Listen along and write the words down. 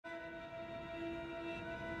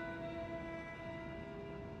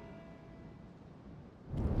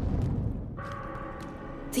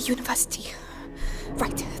The university.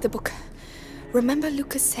 Right, the book. Remember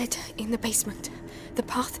Lucas said in the basement, the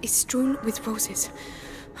path is strewn with roses.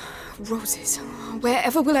 Roses.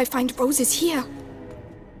 Wherever will I find roses here?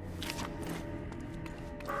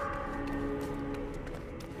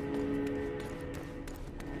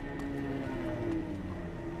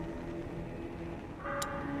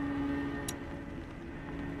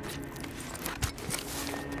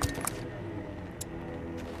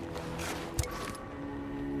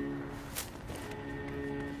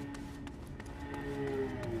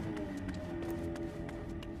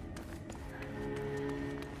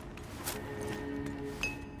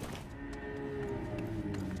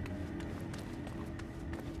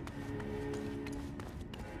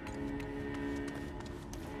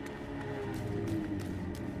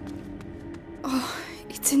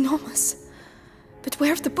 It's enormous. But where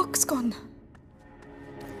have the books gone?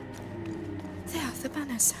 There, the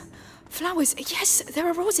banners. Flowers. Yes, there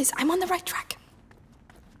are roses. I'm on the right track.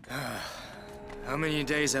 How many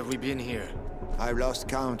days have we been here? I've lost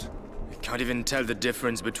count. I can't even tell the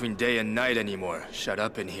difference between day and night anymore. Shut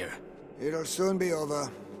up in here. It'll soon be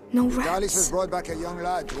over. No Dallas has rats. brought back a young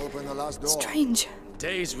lad to open the last door. Strange.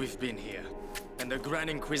 Days we've been here. And the Grand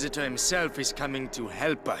Inquisitor himself is coming to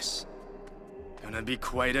help us. Gonna be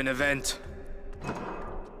quite an event.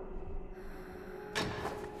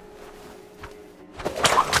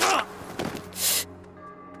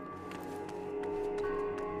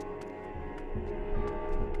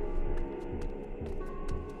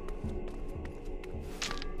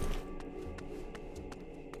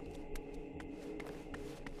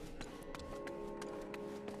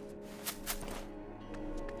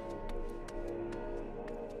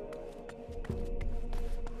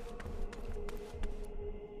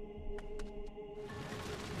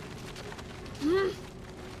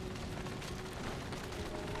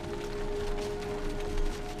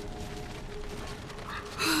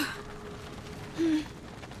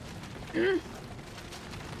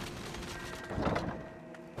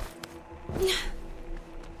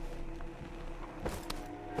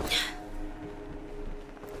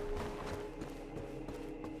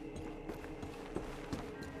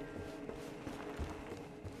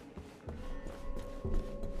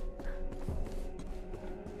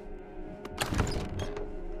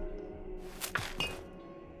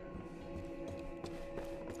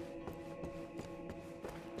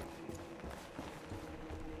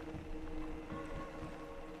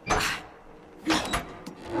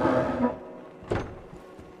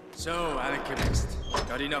 So, Alchemist,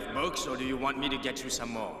 got enough books, or do you want me to get you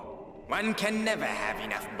some more? One can never have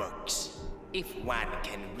enough books, if one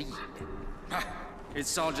can read. Ha!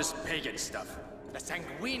 It's all just pagan stuff. The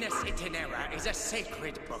Sanguinus Itinera is a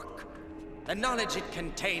sacred book. The knowledge it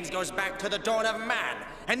contains goes back to the dawn of man,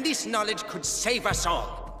 and this knowledge could save us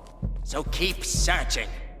all. So keep searching,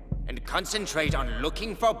 and concentrate on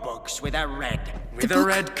looking for books with a red. With a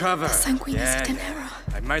red cover. The Sanguinus Yeah. Itinera.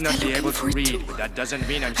 I might not They're be able to looking for it read, too. but that doesn't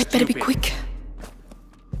mean I'm I'd better stupid. be quick.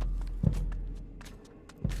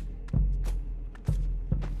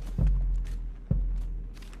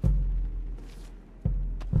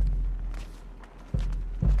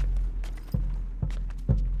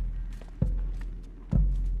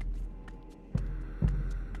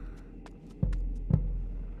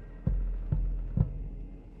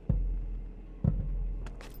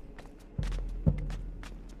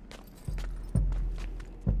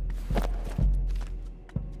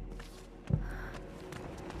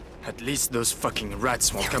 At least those fucking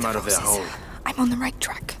rats won't There come are out the of their roses. hole. I'm on the right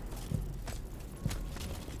track.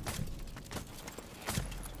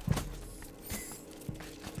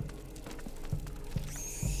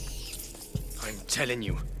 I'm telling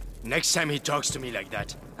you, next time he talks to me like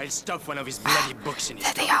that, I'll stuff one of his bloody books in his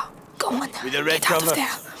There they are. Go on. With a red Get out cover. of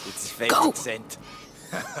there. It's his Go. favorite scent.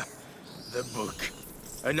 The book.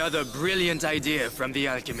 Another brilliant idea from the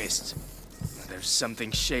alchemist. There's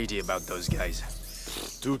something shady about those guys.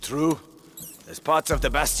 Too true. There's parts of the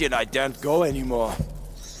Bastion I don't go anymore.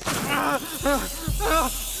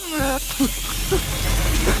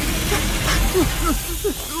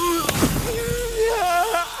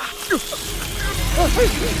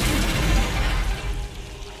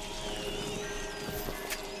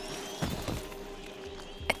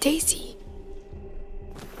 Daisy.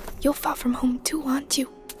 You're far from home too, aren't you?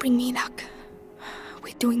 Bring me luck.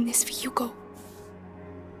 We're doing this for Hugo.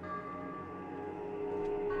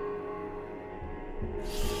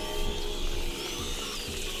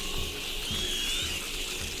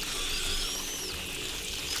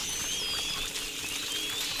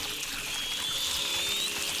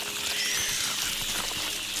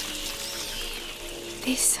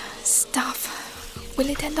 This stuff. Will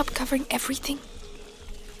it end up covering everything?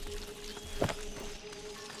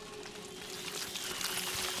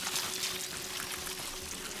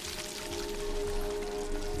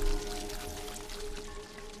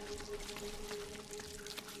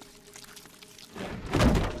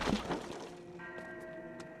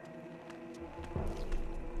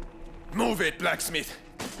 Move it, blacksmith.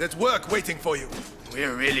 There's work waiting for you.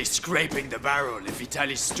 We're really scraping the barrel if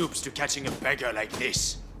Vitaly stoops to catching a beggar like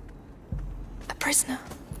this. A prisoner.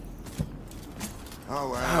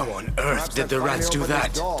 Oh, well. How on earth Perhaps did I'd the finally rats do open this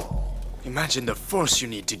that? door. Imagine the force you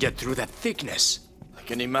need to get through that thickness. I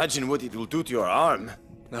can imagine what it will do to your arm.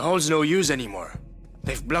 The hole's no use anymore.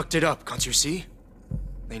 They've blocked it up, can't you see?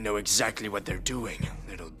 They know exactly what they're doing,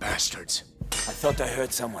 little bastards. I thought I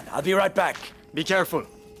heard someone. I'll be right back. Be careful.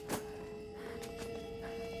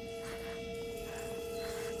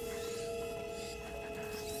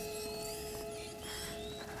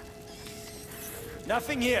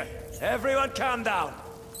 Nothing here. Everyone calm down.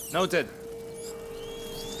 Noted.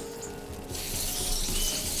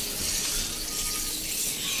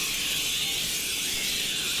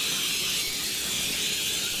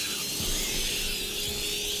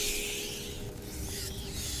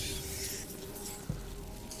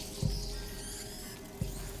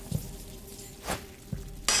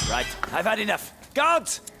 Right, I've had enough.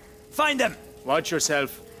 Guards! Find them! Watch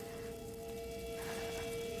yourself.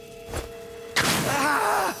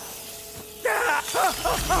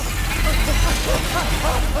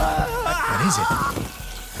 What is it?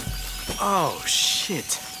 Oh,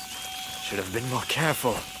 shit. Should have been more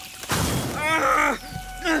careful.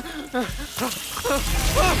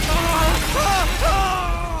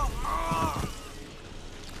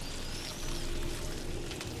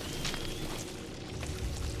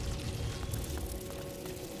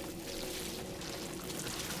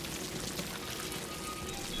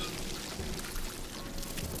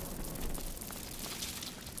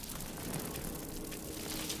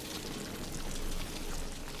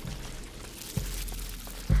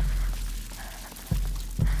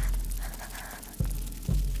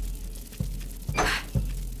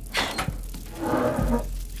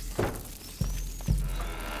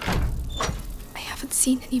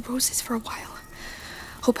 Seen any roses for a while.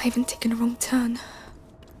 Hope I haven't taken a wrong turn.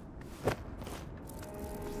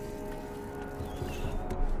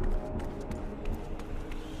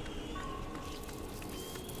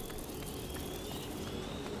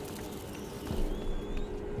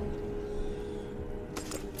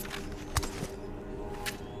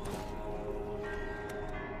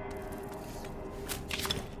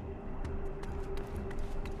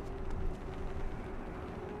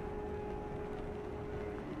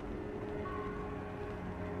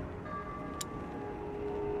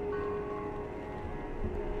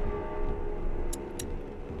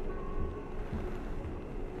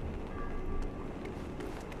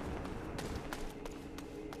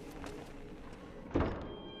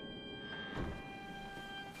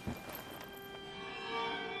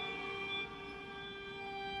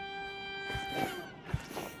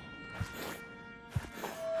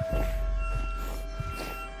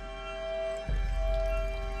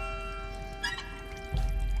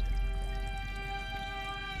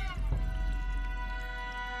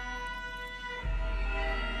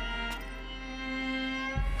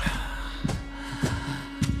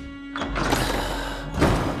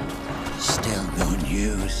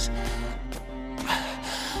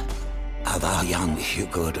 Of our young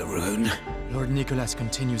Hugo de Rune. Lord Nicholas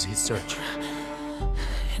continues his search.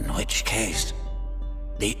 In which case,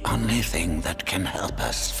 the only thing that can help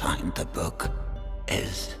us find the book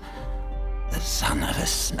is the son of a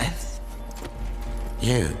smith.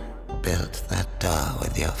 You built that door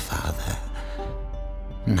with your father.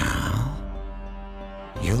 Now,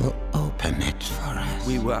 you'll open it for us.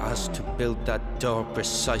 We were asked to build that door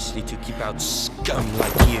precisely to keep out scum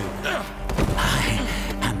like you. I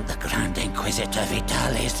am the Grand Inquisitor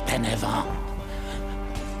Vitalis Benevent.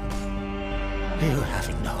 You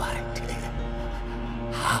have no idea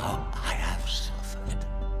how I have suffered.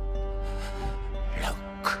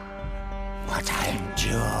 Look what I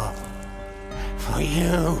endure for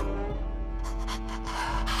you.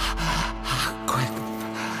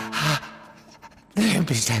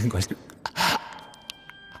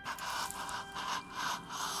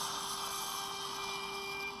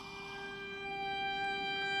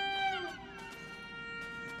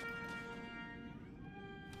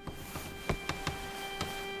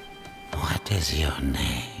 What is your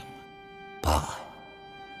name, boy?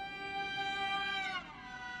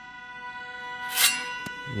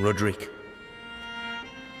 Roderick.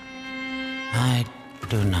 I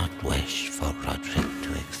do not wish for Roderick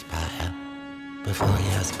to expire. before he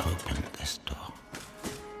has opened this door.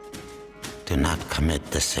 Do not commit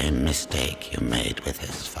the same mistake you made with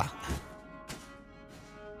his father.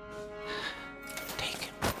 Take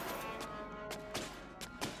him.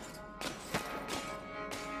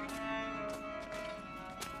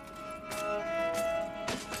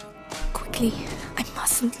 Quickly, I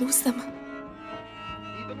mustn't lose them.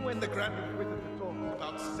 Even when the Grand Inquisitor talks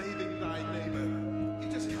about saving thy neighbor,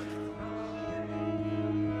 you just can't.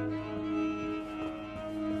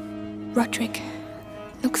 Roderick,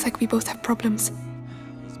 looks like we both have problems.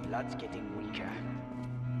 His blood's getting weaker.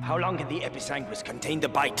 How long can the episanguis contain the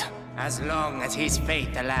bite? As long as his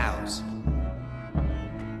faith allows.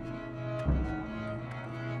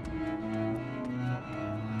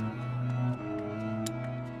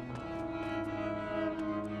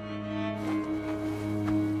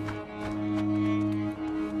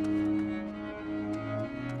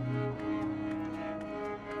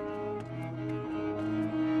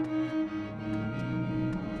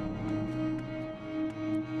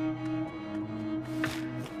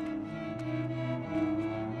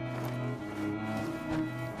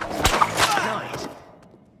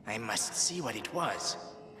 I must see what it was.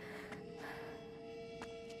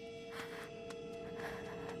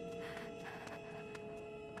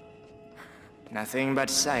 Nothing but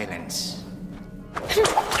silence.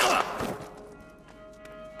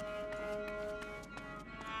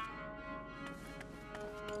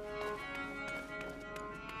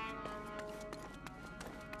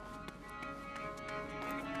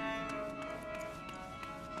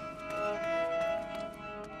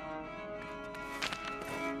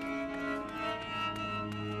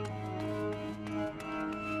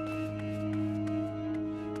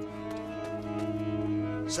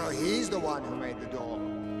 So he's the one who made the door.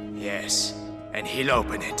 Yes, and he'll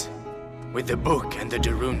open it. With the book and the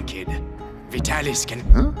Darun kid, Vitalis can...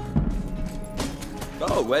 Huh?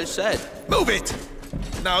 Oh, well said. Move it!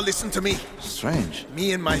 Now listen to me. Strange.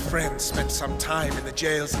 Me and my friends spent some time in the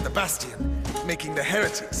jails of the Bastion, making the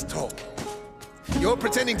heretics talk. You're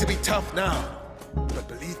pretending to be tough now, but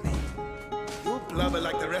believe me, you'll blubber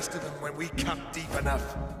like the rest of them when we cut deep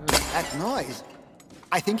enough. That noise.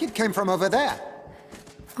 I think it came from over there.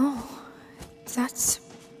 Oh, that's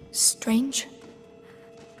strange.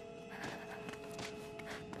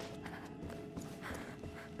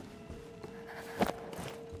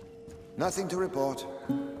 Nothing to report.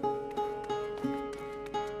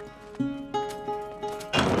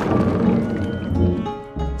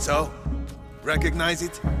 So, recognize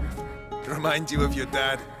it? Remind you of your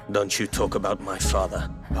dad? Don't you talk about my father.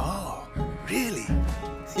 Oh, really?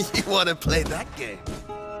 You want to play that game?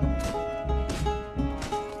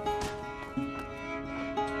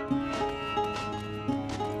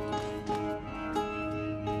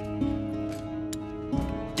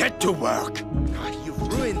 Get to work! You've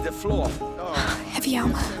ruined the floor. Heavy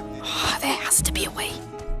armor. Oh, there has to be a way.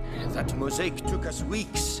 That mosaic took us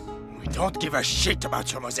weeks. We don't give a shit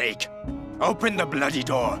about your mosaic. Open the bloody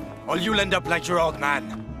door, or you'll end up like your old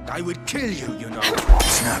man. I would kill you, you know.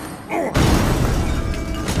 Snap.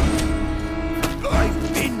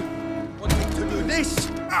 I've been wanting to do this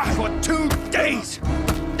for 2 days.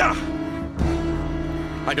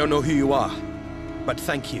 I don't know who you are, but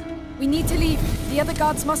thank you. We need to leave. The other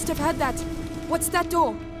guards must have heard that. What's that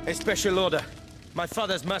door? A special order. My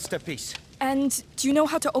father's masterpiece. And do you know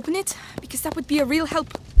how to open it? Because that would be a real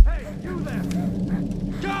help. Hey, you there!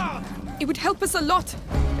 Guard! It would help us a lot.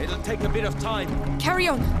 It'll take a bit of time. Carry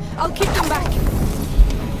on. I'll keep them back.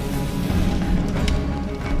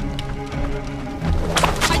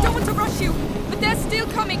 I don't want to rush you, but they're still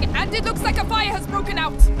coming, and it looks like a fire has broken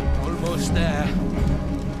out. Almost there.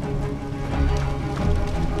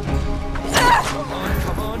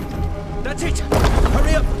 Come on. That's it!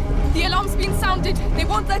 Hurry up! The alarm's been sounded. They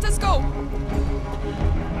won't let us go.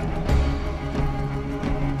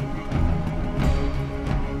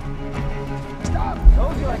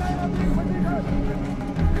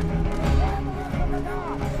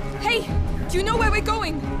 Hey, do you know where we're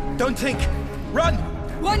going? Don't think! Run!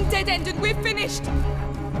 One dead end and we're finished.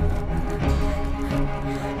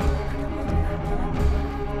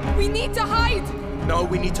 We need to hide. No,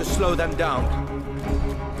 we need to slow them down.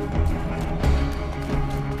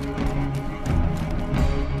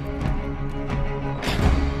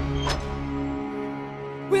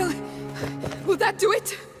 Will that do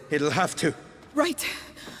it? It'll have to. Right.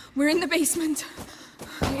 We're in the basement.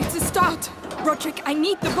 It's a start. Roderick, I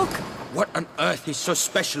need the book. What on earth is so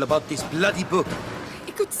special about this bloody book?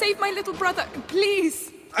 It could save my little brother.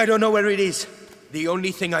 Please. I don't know where it is. The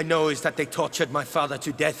only thing I know is that they tortured my father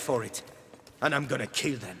to death for it. And I'm gonna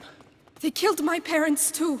kill them. They killed my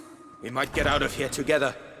parents too. We might get out of here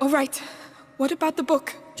together. All right. What about the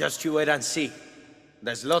book? Just you wait and see.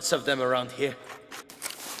 There's lots of them around here.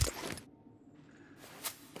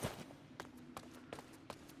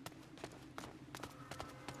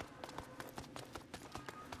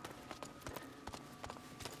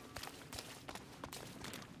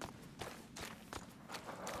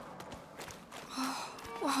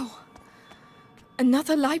 Wow.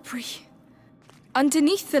 Another library.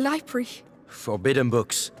 Underneath the library. Forbidden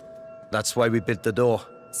books. That's why we built the door.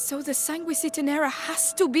 So the Sanguis Itinera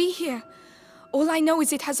has to be here. All I know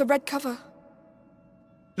is it has a red cover.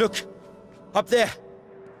 Look! Up there!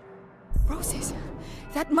 Roses.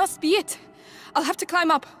 That must be it. I'll have to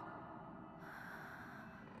climb up.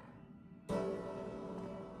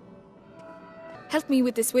 Help me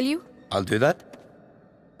with this, will you? I'll do that.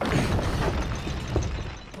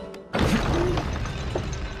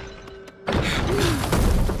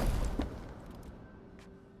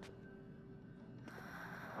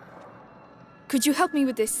 Could you help me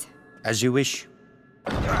with this? As you wish.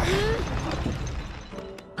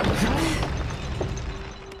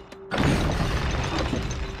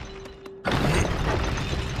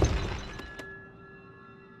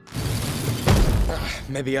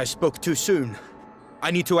 Maybe I spoke too soon.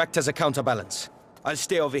 I need to act as a counterbalance. I'll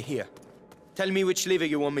stay over here. Tell me which lever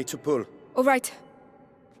you want me to pull. All right.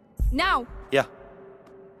 Now! Yeah.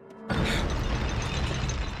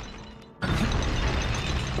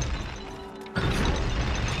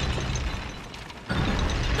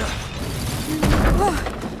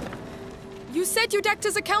 You said you'd act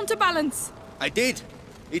as a counterbalance. I did.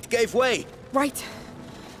 It gave way. Right.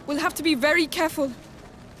 We'll have to be very careful.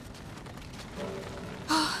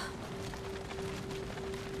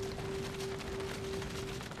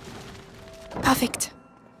 Perfect.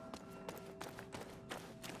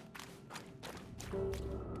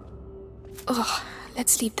 Oh,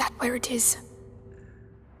 let's leave that where it is.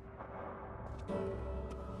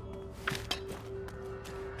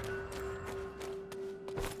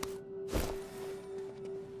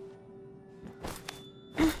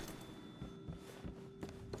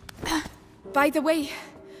 By the way,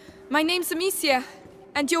 my name's Amicia,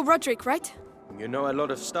 and you're Roderick, right? You know a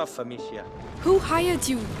lot of stuff, Amicia. Who hired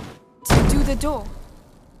you to do the door?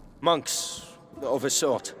 Monks, of a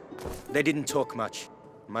sort. They didn't talk much.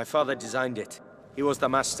 My father designed it. He was the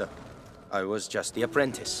master. I was just the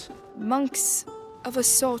apprentice. Monks of a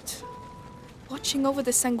sort. Watching over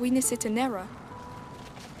the Sanguinis Itinera.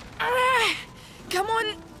 Come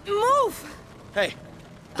on, move! Hey,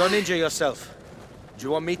 don't injure yourself. Do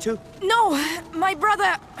you want me to? No, my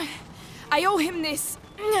brother. I owe him this.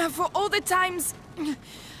 For all the times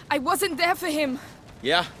I wasn't there for him.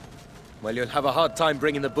 Yeah? Well, you'll have a hard time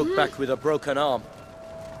bringing the book back with a broken arm.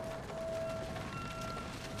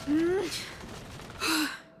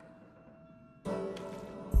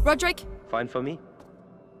 Roderick? Fine for me?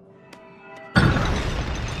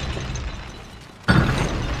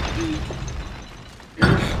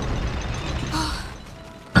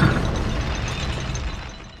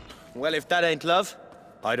 Well, if that ain't love,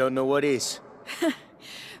 I don't know what is.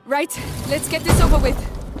 Right, let's get this over with.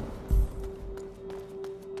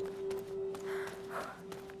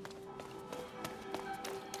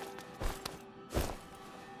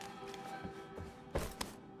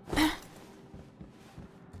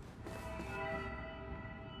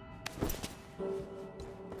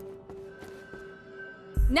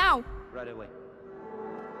 Now! Right away.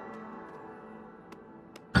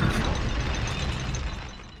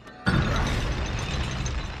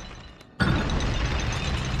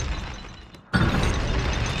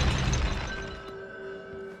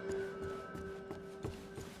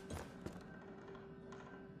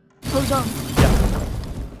 Hold on. Yeah.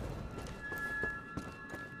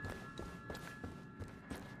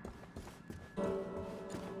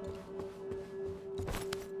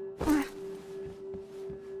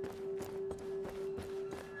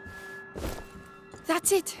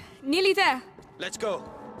 That's it. Nearly there. Let's go.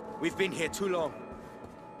 We've been here too long.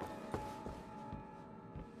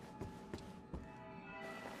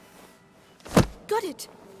 Got it.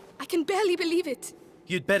 I can barely believe it.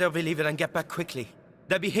 You'd better believe it and get back quickly.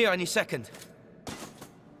 They'll be here any second.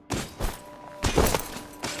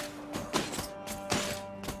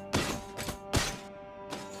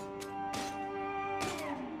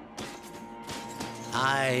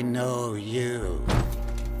 I know you,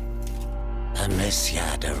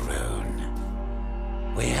 Amicia de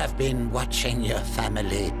Rune. We have been watching your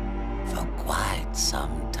family for quite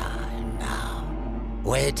some time now,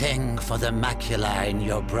 waiting for the macula in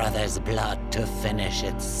your brother's blood to finish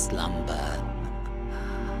its slumber.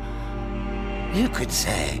 You could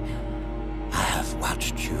say I have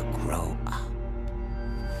watched you grow up.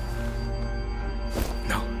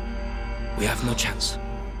 No. We have no chance.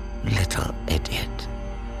 Little idiot.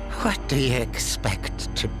 What do you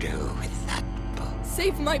expect to do with that book?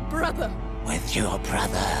 Save my brother! With your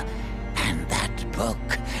brother and that book,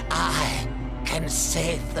 I can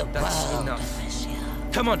save the That's world, enough. Monsieur.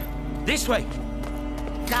 Come on, this way!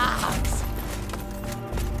 Guards!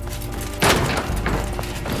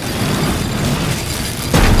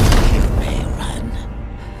 You may run,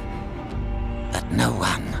 but no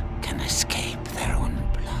one can escape their own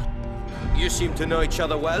blood. You seem to know each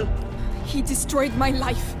other well. He destroyed my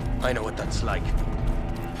life. I know what that's like.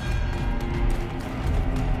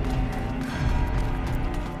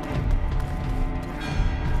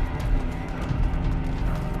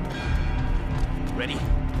 Ready?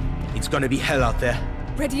 It's gonna be hell out there.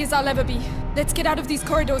 Ready as I'll ever be. Let's get out of these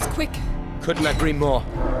corridors quick. Couldn't agree more.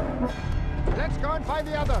 Let's go and find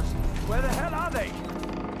the others. Where the hell are they?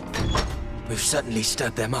 We've certainly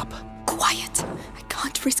stirred them up. Quiet. I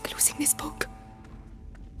can't risk losing this book.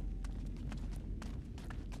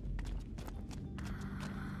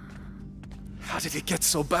 How did it get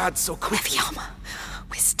so bad so quickly? Heavy armor.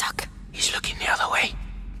 We're stuck. He's looking the other way.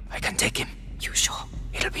 I can take him. You sure?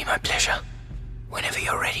 It'll be my pleasure. Whenever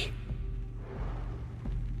you're ready.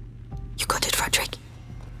 You got it, Frederick.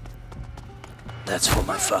 That's for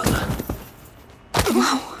my father.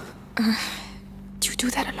 Wow. Do you do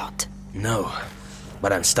that a lot? No,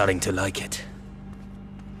 but I'm starting to like it.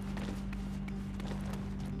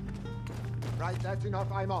 Right, that's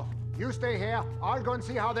enough. I'm off. You stay here. I'll go and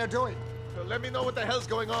see how they're doing. So let me know what the hell's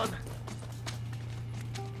going on.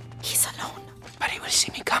 He's alone. But he will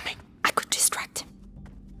see me coming. I could distract him.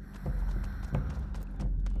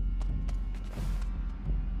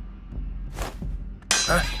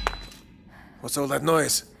 Huh? What's all that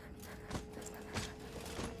noise?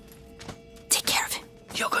 Take care of him.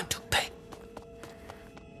 You're going to pay.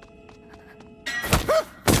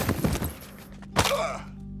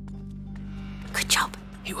 Good job.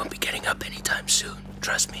 He won't be getting up anytime soon.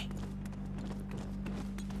 Trust me.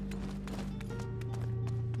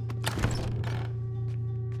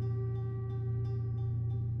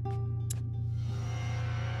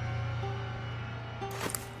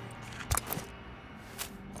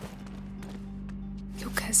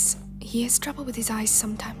 Lucas, he has trouble with his eyes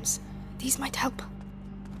sometimes. These might help.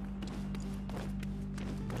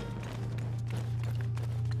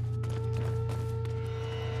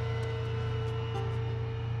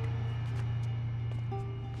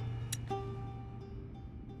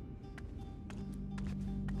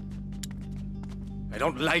 I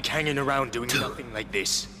don't like hanging around doing nothing like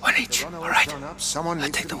this. One each, Runaway alright? turn up. Someone I'll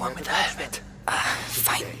needs take to the be one here with to the catch helmet.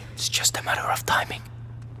 Fine. It's just a matter of timing.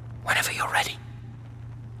 Whenever you're ready.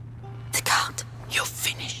 The card. You're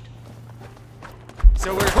finished.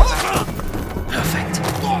 So we're... Perfect.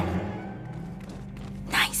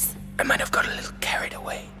 Nice. I might have got a little carried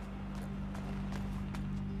away.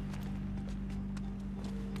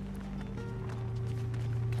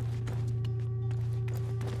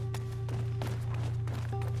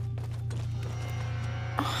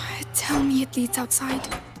 Tell me it leads outside.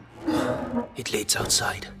 It leads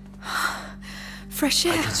outside. Fresh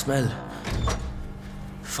I air. can smell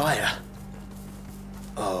fire.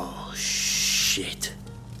 Oh, shit.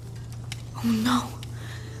 Oh no.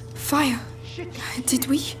 Fire. Shit! Did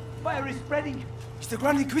we? Fire is spreading! Is the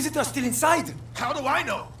Grand Inquisitor still inside? How do I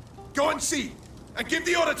know? Go and see. And give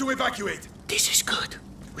the order to evacuate. This is good.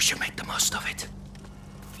 We should make the most of it.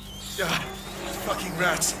 Ah, fucking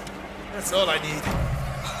rats. That's all I need.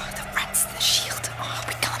 The rats, the shield. Oh,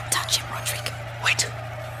 we can't touch him, Roderick. Wait.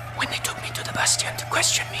 When they took me to the Bastion to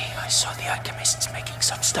question me, I saw the alchemists making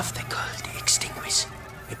some stuff they called the Extinguish.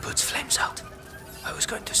 It puts flames out. I was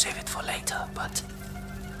going to save it for later, but...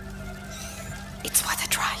 It's worth a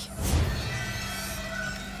try.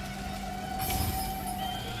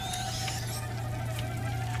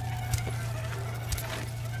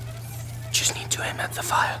 Just need to aim at the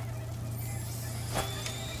fire.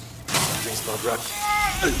 Something's not right.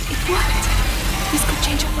 It worked. This could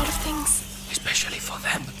change a lot of things. Especially for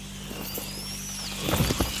them.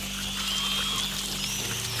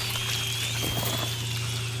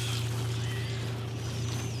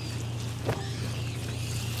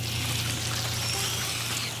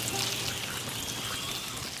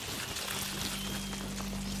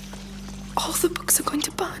 All the books are going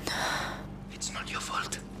to burn. It's not your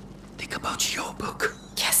fault. Think about your book.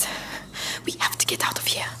 Yes. We have to get out of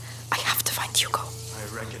here. I have to find Hugo.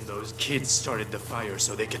 I reckon those kids started the fire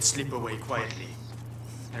so they could slip away quietly.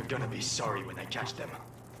 They're gonna be sorry when I catch them.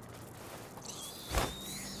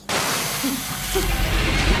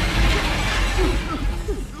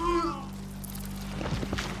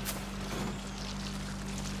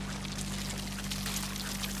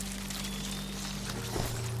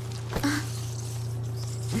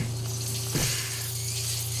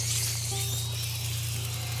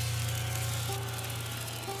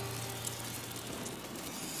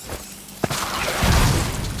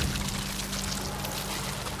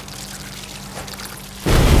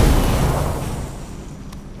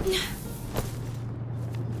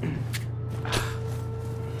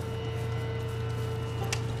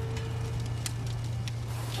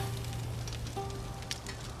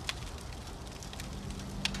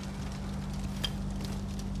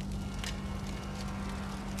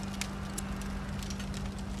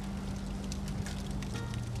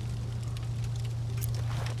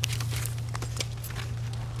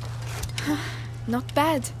 Not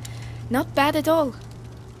bad. Not bad at all.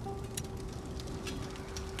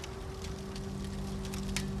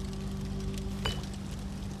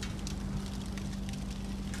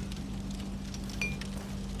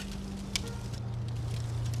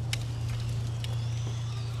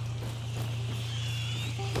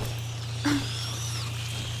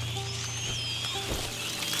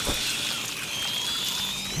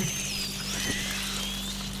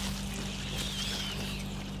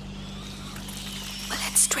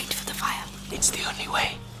 Straight for the fire. It's the only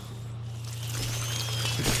way.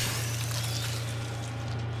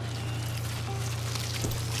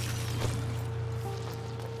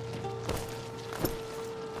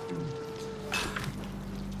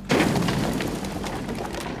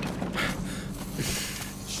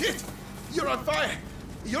 Shit! You're on fire!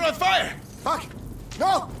 You're on fire! Fuck!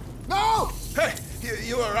 No! No! Hey,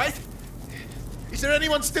 you all right? Is there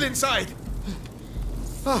anyone still inside?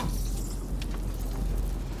 Oh.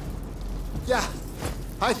 Yeah,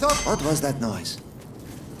 I thought... What was that noise?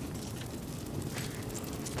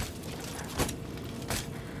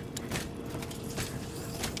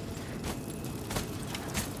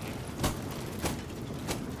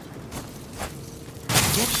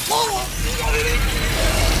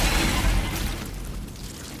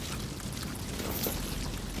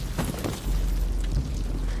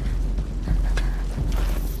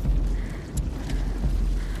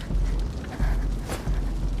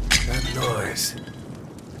 That noise.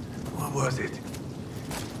 What was it?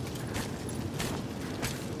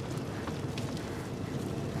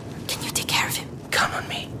 Can you take care of him? Come on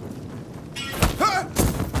me.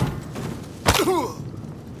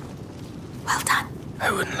 Well done.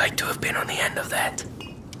 I wouldn't like to have been on the end of that.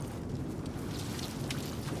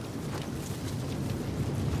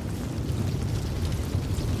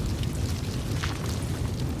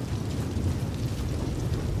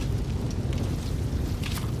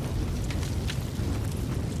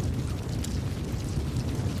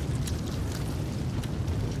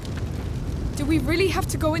 Do we really have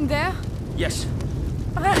to go in there? Yes.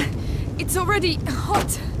 It's already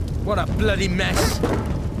hot. What a bloody mess.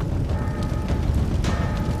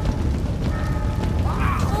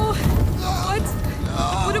 Oh, what?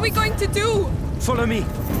 What are we going to do? Follow me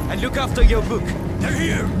and look after your book. They're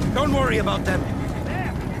here. Don't worry about them.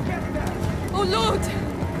 Oh, Lord.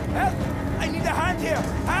 Help! I need a hand here.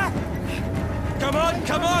 Huh? Come on,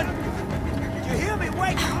 come on! You hear me?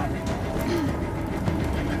 Wake up!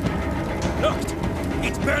 Look!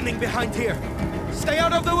 It's burning behind here. Stay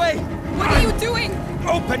out of the way! What are you doing?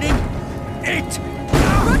 Opening it!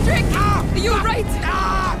 Roderick! Are you all right?